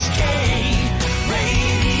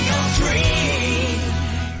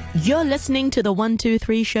You're listening to the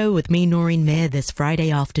 123 show with me, Noreen Mayer, this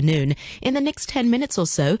Friday afternoon. In the next 10 minutes or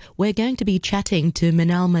so, we're going to be chatting to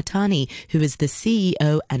Minal Mahtani, who is the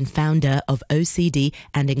CEO and founder of OCD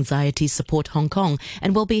and Anxiety Support Hong Kong.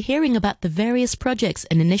 And we'll be hearing about the various projects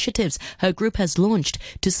and initiatives her group has launched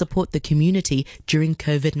to support the community during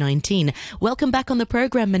COVID-19. Welcome back on the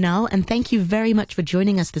program, Minal, and thank you very much for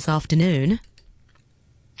joining us this afternoon.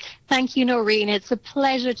 Thank you, Noreen. It's a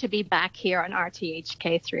pleasure to be back here on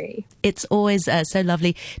RTHK3. It's always so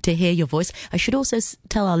lovely to hear your voice. I should also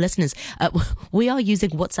tell our listeners, we are using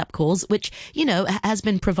WhatsApp calls, which, you know, has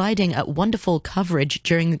been providing wonderful coverage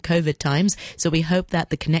during the COVID times. So we hope that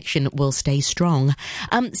the connection will stay strong.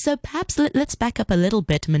 So perhaps let's back up a little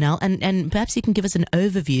bit, Minal, and perhaps you can give us an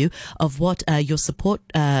overview of what your support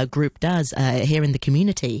group does here in the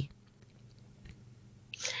community.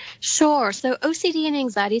 Sure. So OCD and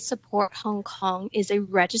Anxiety Support Hong Kong is a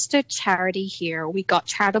registered charity here. We got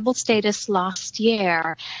charitable status last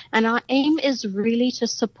year, and our aim is really to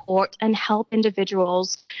support and help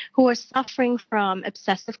individuals who are suffering from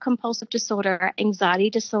obsessive compulsive disorder,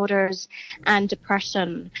 anxiety disorders, and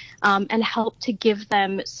depression, and help to give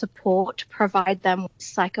them support, provide them with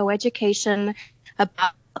psychoeducation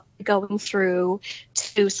about going through,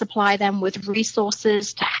 to supply them with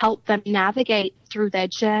resources to help them navigate through their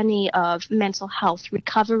journey of mental health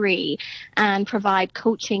recovery, and provide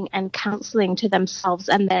coaching and counseling to themselves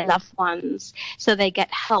and their loved ones so they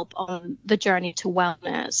get help on the journey to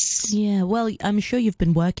wellness. Yeah, well, I'm sure you've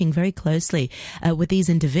been working very closely with these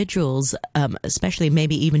individuals, especially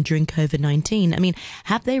maybe even during COVID-19. I mean,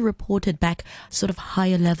 have they reported back sort of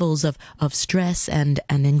higher levels of stress and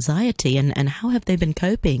anxiety, and how have they been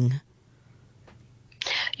coping?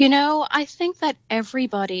 You know, I think that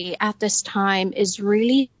everybody at this time is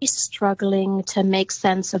really struggling to make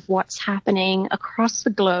sense of what's happening across the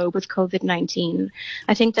globe with COVID-19.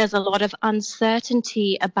 I think there's a lot of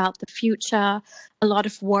uncertainty about the future, a lot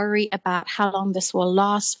of worry about how long this will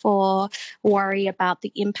last for, worry about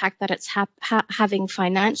the impact that it's having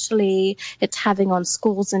financially, it's having on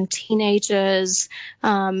schools and teenagers,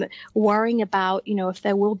 worrying about, you know, if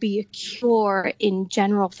there will be a cure in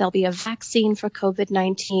general, if there'll be a vaccine for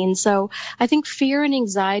COVID-19. So I think fear and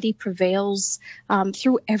anxiety prevails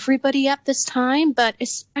through everybody at this time, but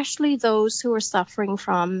especially those who are suffering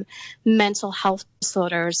from mental health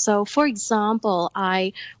disorders. So, for example,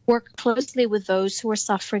 I work closely with those who are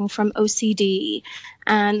suffering from OCD,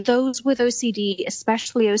 and those with OCD,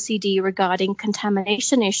 especially OCD regarding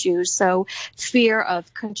contamination issues. So fear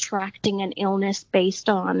of contracting an illness based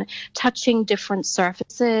on touching different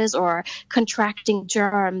surfaces or contracting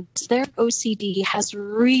germs. Their OCD has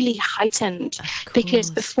really heightened because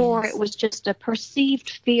before it was just a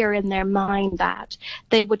perceived fear in their mind that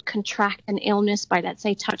they would contract an illness by, let's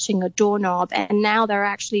say, touching a doorknob. And now they're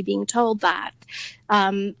actually being told that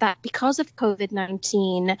that because of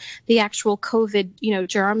COVID-19, the actual COVID,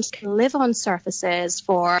 germs can live on surfaces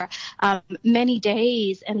for many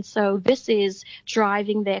days. And so this is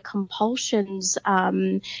driving their compulsions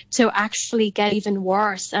to actually get even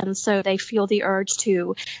worse. And so they feel the urge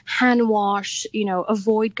to hand wash,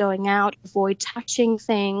 avoid going out, avoid touching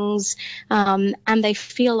things. And they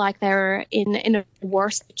feel like they're in a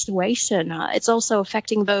worse situation. It's also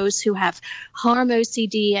affecting those who have harm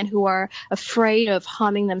OCD and who are afraid of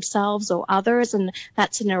harming themselves or others, and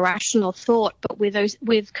that's an irrational thought. But with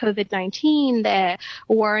COVID-19, they're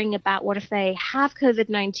worrying about what if they have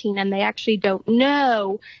COVID-19 and they actually don't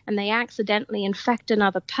know and they accidentally infect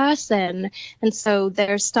another person, and so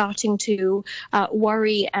they're starting to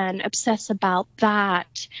worry and obsess about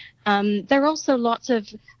that. There are also lots of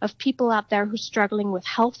people out there who are struggling with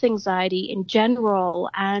health anxiety in general.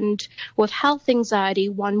 And with health anxiety,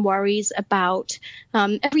 one worries about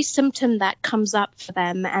every symptom that comes up for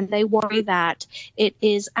them, and they worry that it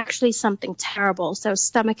is actually something terrible. So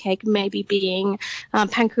stomachache maybe being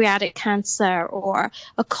pancreatic cancer, or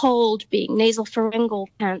a cold being nasopharyngeal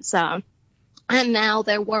cancer. And now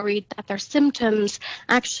they're worried that their symptoms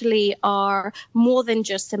actually are more than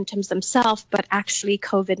just symptoms themselves, but actually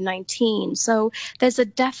COVID-19. So there's a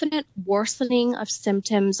definite worsening of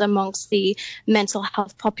symptoms amongst the mental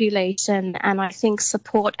health population. And I think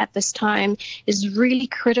support at this time is really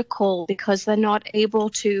critical because they're not able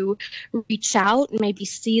to reach out and maybe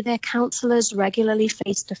see their counselors regularly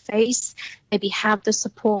face to face. maybe have the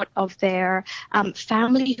support of their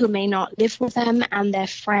family who may not live with them and their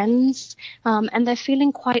friends, and they're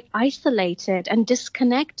feeling quite isolated and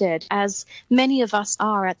disconnected, as many of us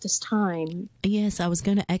are at this time. Yes, I was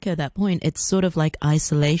going to echo that point. It's sort of like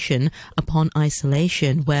isolation upon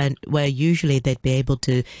isolation, where usually they'd be able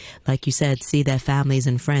to, like you said, see their families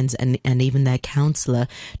and friends and even their counselor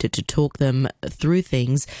to talk them through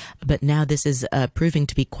things. But now this is proving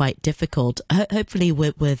to be quite difficult. Hopefully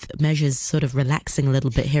with measures sort of relaxing a little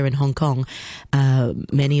bit here in Hong Kong,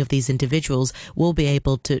 many of these individuals will be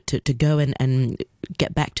able to go and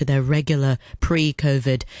get back to their regular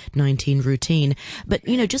pre-COVID-19 routine. But,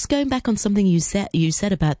 just going back on something you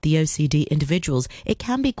said about the OCD individuals, it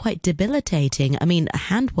can be quite debilitating. I mean,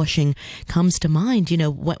 hand washing comes to mind,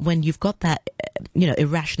 when you've got that,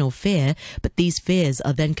 irrational fear, but these fears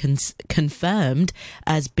are then confirmed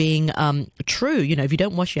as being true. If you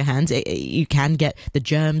don't wash your hands, you can get the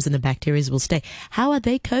germs and the bacteria will stay. How are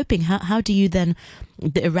they coping? How do you then...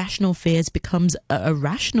 The irrational fears becomes a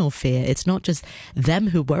rational fear. It's not just them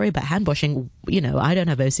who worry about hand washing. I don't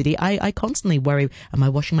have OCD. I constantly worry, am I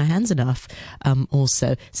washing my hands enough?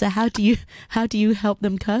 Also. So how do you help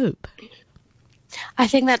them cope? I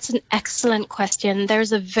think that's an excellent question.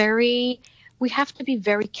 We have to be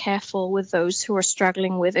very careful with those who are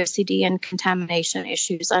struggling with OCD and contamination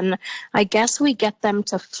issues. And I guess we get them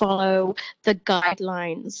to follow the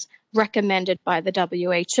guidelines recommended by the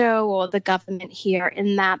WHO or the government here,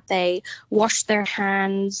 in that they wash their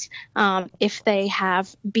hands if they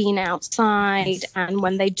have been outside. Yes. And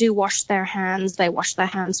when they do wash their hands, they wash their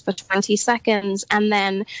hands for 20 seconds and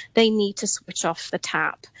then they need to switch off the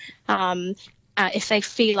tap. If they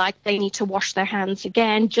feel like they need to wash their hands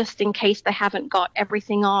again, just in case they haven't got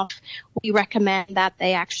everything off, we recommend that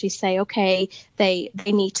they actually say, okay, they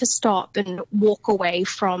need to stop and walk away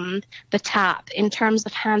from the tap. In terms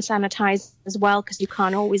of hand sanitizer as well, because you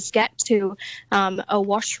can't always get to a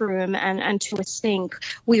washroom and to a sink,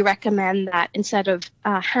 we recommend that instead of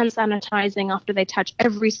hand sanitizing after they touch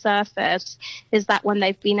every surface, is that when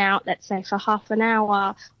they've been out, let's say for half an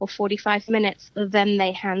hour or 45 minutes, then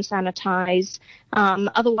they hand sanitize.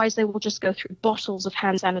 Otherwise, they will just go through bottles of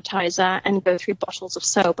hand sanitizer and go through bottles of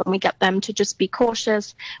soap. And we get them to just be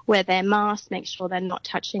cautious, wear their masks, make sure they're not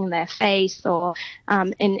touching their face or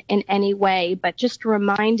in any way, but just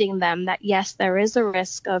reminding them that, yes, there is a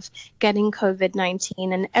risk of getting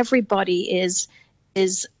COVID-19 and everybody is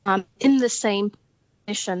in the same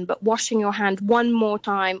position, but washing your hand one more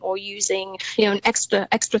time or using an extra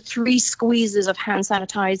 3 squeezes of hand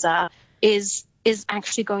sanitizer is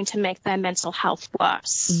actually going to make their mental health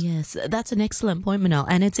worse. Yes, that's an excellent point, Minal.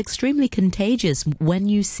 And it's extremely contagious when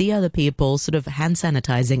you see other people sort of hand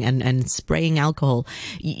sanitizing and spraying alcohol.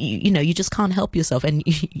 You just can't help yourself. And,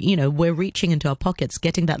 we're reaching into our pockets,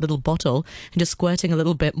 getting that little bottle and just squirting a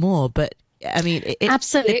little bit more. But, I mean,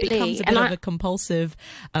 Absolutely. It becomes a bit of a compulsive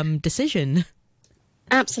decision.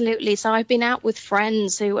 Absolutely. So I've been out with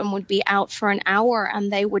friends who would be out for an hour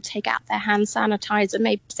and they would take out their hand sanitizer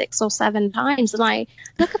maybe 6 or 7 times. And I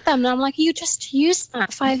look at them and I'm like, you just used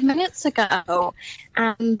that 5 minutes ago.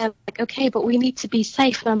 And they're like, okay, but we need to be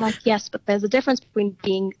safe. And I'm like, yes, but there's a difference between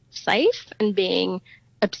being safe and being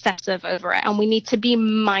obsessive over it, and we need to be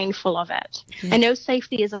mindful of it. Yeah. I know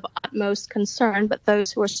safety is of utmost concern, but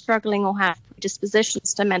those who are struggling or have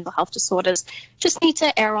predispositions to mental health disorders just need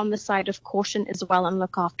to err on the side of caution as well and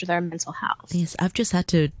look after their mental health. Yes, I've just had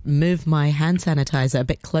to move my hand sanitizer a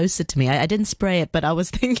bit closer to me. I didn't spray it, but I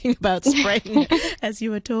was thinking about spraying it as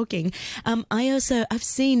you were talking. I've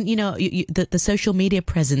seen, the social media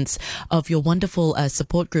presence of your wonderful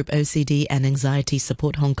support group, OCD and Anxiety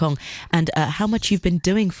Support Hong Kong, and how much you've been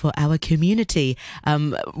doing for our community.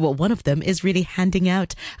 One of them is really handing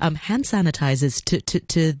out hand sanitizers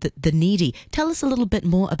to the needy. Tell us a little bit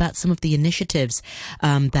more about some of the initiatives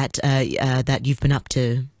that you've been up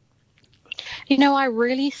to. I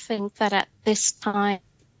really think that at this time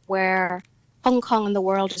where Hong Kong and the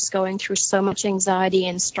world is going through so much anxiety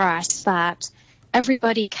and stress, that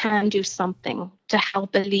everybody can do something to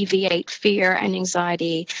help alleviate fear and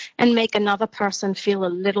anxiety and make another person feel a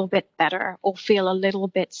little bit better or feel a little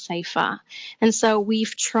bit safer. And so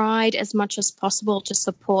we've tried as much as possible to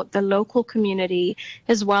support the local community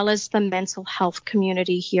as well as the mental health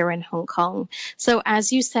community here in Hong Kong. So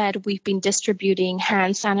as you said, we've been distributing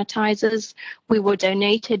hand sanitizers. We were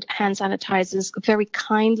donated hand sanitizers very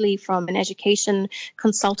kindly from an education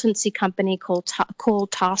consultancy company called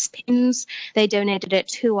Taskpins. They donated it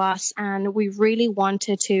to us, and we really really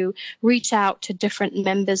wanted to reach out to different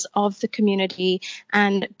members of the community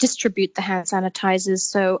and distribute the hand sanitizers.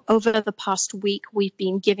 So over the past week, we've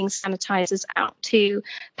been giving sanitizers out to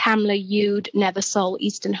Pamela Yude Nethersole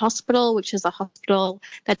Eastern Hospital, which is a hospital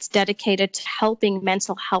that's dedicated to helping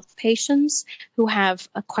mental health patients who have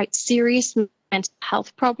a quite serious mental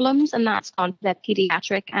health problems, and that's on their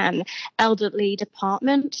pediatric and elderly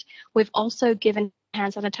department. We've also given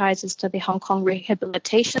hand sanitizers to the Hong Kong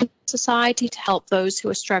Rehabilitation Society to help those who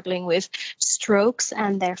are struggling with strokes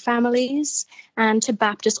and their families, and to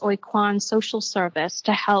Baptist Oi Kwan Social Service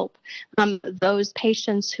to help those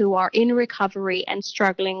patients who are in recovery and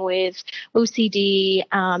struggling with OCD,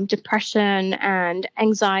 depression, and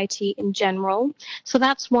anxiety in general. So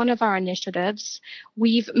that's one of our initiatives.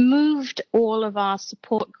 We've moved all of our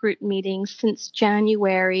support group meetings since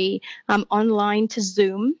January online to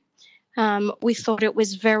Zoom. We thought it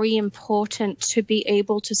was very important to be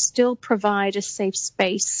able to still provide a safe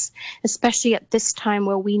space, especially at this time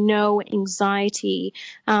where we know anxiety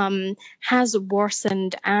has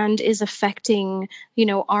worsened and is affecting,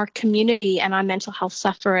 our community and our mental health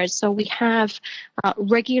sufferers. So we have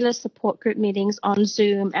regular support group meetings on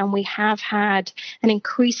Zoom, and we have had an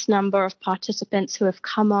increased number of participants who have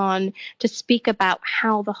come on to speak about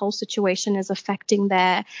how the whole situation is affecting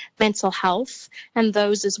their mental health, and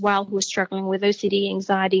those as well who are struggling with OCD,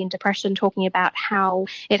 anxiety, and depression, talking about how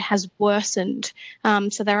it has worsened.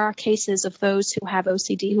 So there are cases of those who have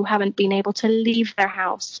OCD who haven't been able to leave their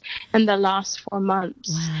house in the last 4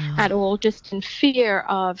 months at all, just in fear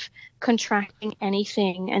of contracting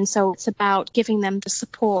anything. And so it's about giving them the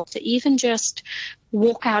support to even just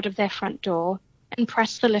walk out of their front door and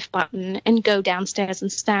press the lift button and go downstairs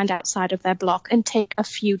and stand outside of their block and take a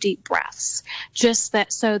few deep breaths, just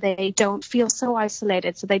that so they don't feel so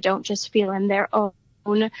isolated, so they don't just feel in their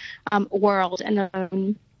own world and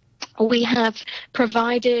alone. We have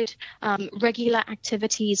provided regular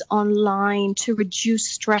activities online to reduce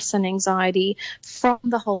stress and anxiety from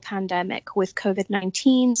the whole pandemic with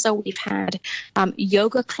COVID-19. So we've had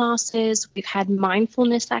yoga classes, we've had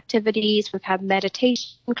mindfulness activities, we've had meditation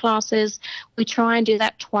classes. We try and do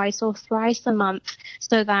that twice or thrice a month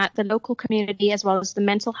so that the local community as well as the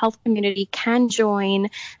mental health community can join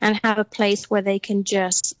and have a place where they can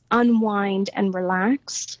just unwind and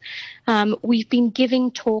relax. We've been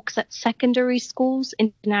giving talks at secondary schools,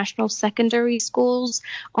 international secondary schools,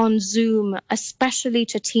 on Zoom, especially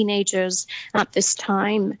to teenagers at this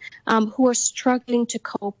time who are struggling to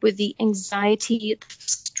cope with the anxiety, the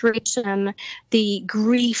frustration, the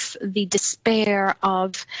grief, the despair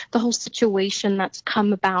of the whole situation that's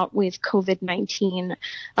come about with COVID-19.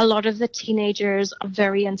 A lot of the teenagers are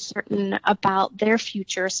very uncertain about their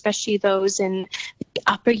future, especially those in the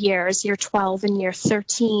upper years, year 12 and year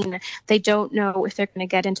 13. They don't know if they're going to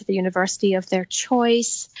get into the university of their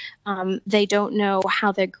choice. They don't know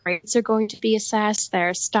how their grades are going to be assessed.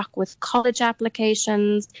 They're stuck with college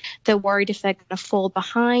applications. They're worried if they're going to fall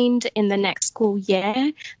behind in the next school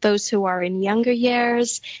year, those who are in younger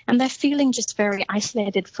years. And they're feeling just very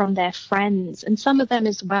isolated from their friends. And some of them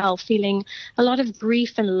as well feeling a lot of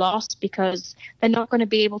grief and loss because they're not going to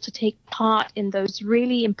be able to take part in those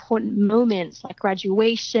really important moments like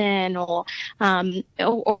graduation or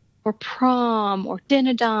prom or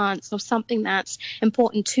dinner dance or something that's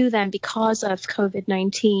important to them because of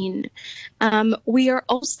COVID-19. We are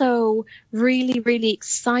also really, really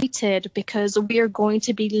excited because we are going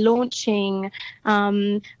to be launching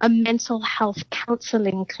a mental health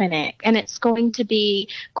counseling clinic, and it's going to be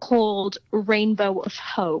called Rainbow of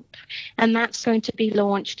Hope. And that's going to be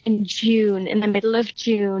launched in June, in the middle of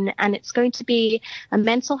June. And it's going to be a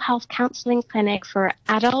mental health counseling clinic for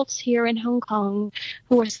adults here in Hong Kong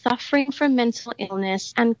who are suffering from mental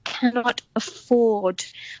illness and cannot afford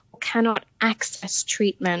or cannot access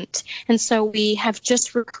treatment. And so we have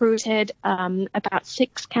just recruited about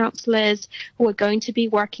 6 counselors who are going to be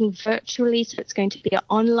working virtually. So it's going to be an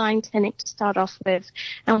online clinic to start off with.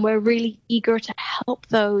 And we're really eager to help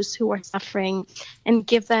those who are suffering and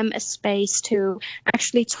give them a space to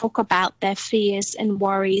actually talk about their fears and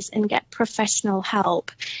worries and get professional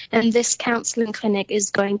help. And this counseling clinic is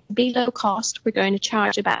going to be low cost. We're going to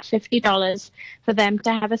charge about $50 for them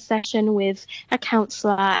to have a session with a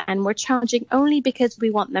counselor, and we're charging only because we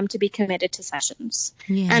want them to be committed to sessions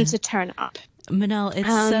and to turn up. Minal, it's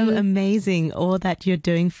so amazing all that you're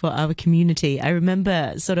doing for our community. I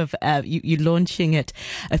remember you launching it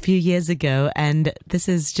a few years ago, and this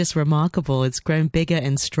is just remarkable. It's grown bigger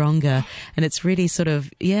and stronger, and it's really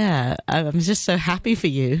I'm just so happy for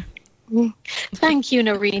you. Thank you,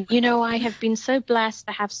 Noreen. I have been so blessed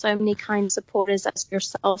to have so many kind supporters as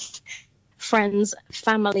yourself. friends,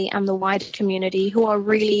 family, and the wider community who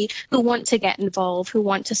want to get involved, who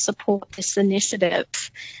want to support this initiative.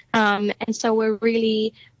 And so we're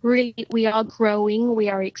really, we are growing, we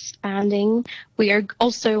are expanding, we are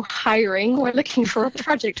also hiring. We're looking for a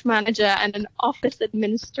project manager and an office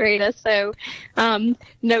administrator. So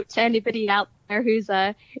note to anybody out there who's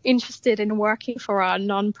interested in working for our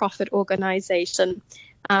nonprofit organization.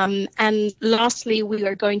 And lastly, we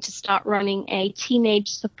are going to start running a teenage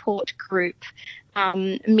support group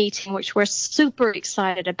meeting, which we're super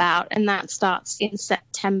excited about, and that starts in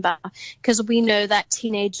September, because we know that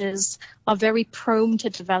teenagers are very prone to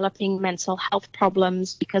developing mental health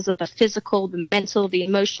problems because of the physical, the mental, the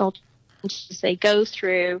emotional challenges they go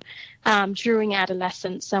through during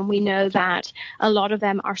adolescence. And we know that a lot of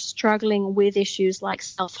them are struggling with issues like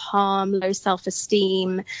self-harm, low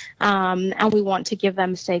self-esteem, and we want to give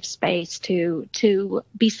them a safe space to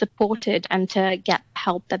be supported and to get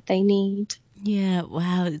help that they need. Yeah,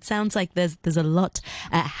 wow. It sounds like there's a lot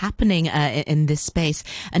happening in this space.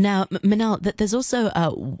 And now, Minal, there's also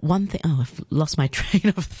one thing. Oh, I've lost my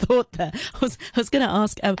train of thought there. I was going to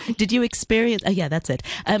ask, did you experience? Yeah, that's it.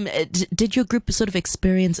 Did your group sort of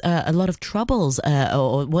experience a lot of troubles,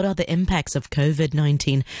 or what are the impacts of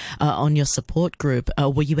COVID-19 on your support group?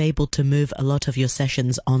 Were you able to move a lot of your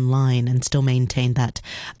sessions online and still maintain that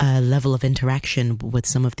level of interaction with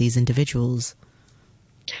some of these individuals?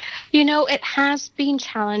 You know, it has been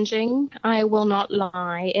challenging. I will not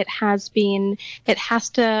lie.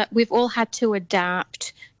 We've all had to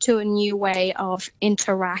adapt to a new way of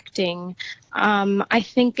interacting. I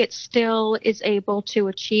think it still is able to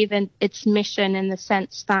achieve its mission in the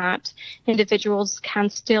sense that individuals can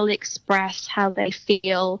still express how they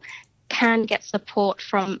feel, can get support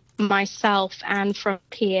from myself and from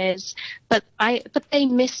peers, but they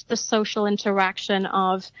miss the social interaction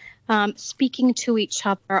of speaking to each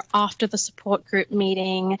other after the support group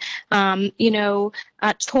meeting,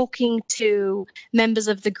 talking to members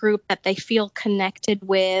of the group that they feel connected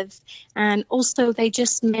with. And also they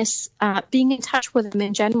just miss being in touch with them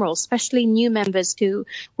in general, especially new members who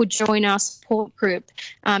would join our support group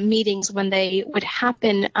meetings when they would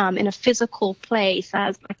happen in a physical place,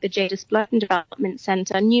 as like the Jadis Blurton Development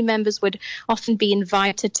Center. New members would often be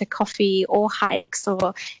invited to coffee or hikes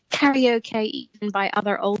or karaoke even by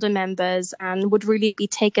other older members, and would really be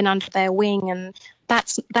taken under their wing. And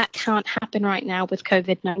that can't happen right now with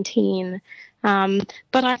COVID-19.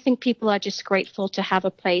 But I think people are just grateful to have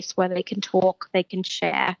a place where they can talk, they can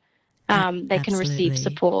share, they can receive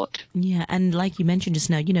support. Yeah, and like you mentioned just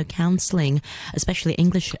now, counselling, especially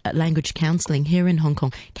English language counselling here in Hong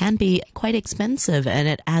Kong, can be quite expensive, and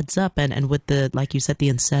it adds up. And with the, like you said, the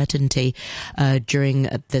uncertainty during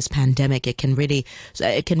this pandemic, it can really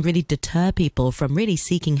deter people from really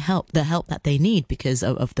seeking help, the help that they need because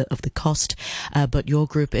of the cost. But your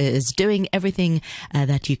group is doing everything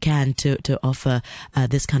that you can to offer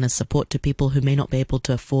this kind of support to people who may not be able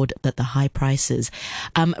to afford the high prices.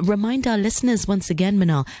 Remind our listeners once again,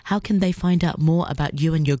 Minal, how can they find out more about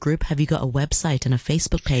you and your group? Have you got a website and a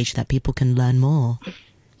Facebook page that people can learn more?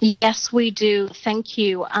 Yes, we do. Thank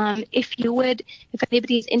you. If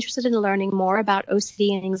anybody is interested in learning more about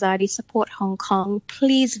OCD and Anxiety Support Hong Kong,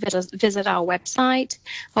 please visit our website.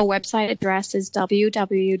 Our website address is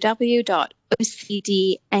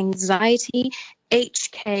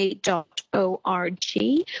www.ocdanxietyhk.org.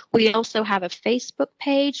 We also have a Facebook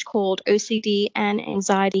page called OCD and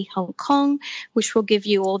Anxiety Hong Kong, which will give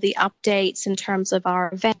you all the updates in terms of our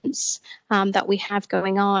events that we have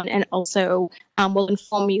going on, and also will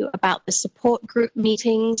inform you about the support group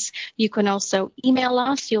meetings. You can also email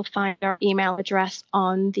us. You'll find our email address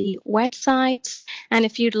on the website. And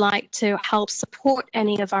if you'd like to help support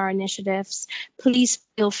any of our initiatives, please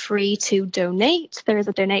feel free to donate. There is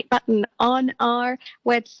a donate button on our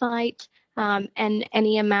website, and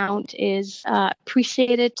any amount is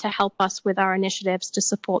appreciated to help us with our initiatives to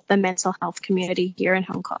support the mental health community here in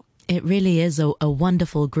Hong Kong. It really is a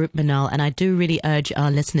wonderful group, Minal, and I do really urge our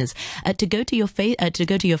listeners to go to your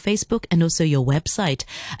Facebook and also your website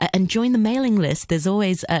and join the mailing list. There's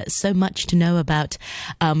always so much to know about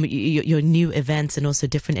your new events and also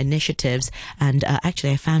different initiatives. And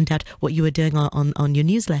actually, I found out what you were doing on your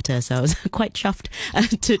newsletter, so I was quite chuffed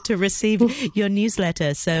to receive your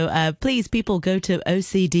newsletter. So please, people, go to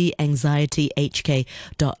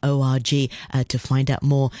ocdanxietyhk.org to find out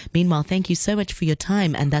more. Meanwhile, thank you so much for your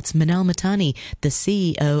time, and that's Minal Mahtani, the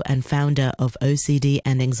CEO and founder of OCD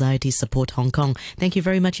and Anxiety Support Hong Kong. Thank you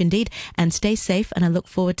very much indeed, and stay safe, and I look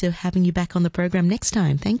forward to having you back on the program next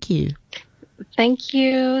time. Thank you. Thank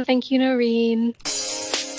you. Thank you, Noreen.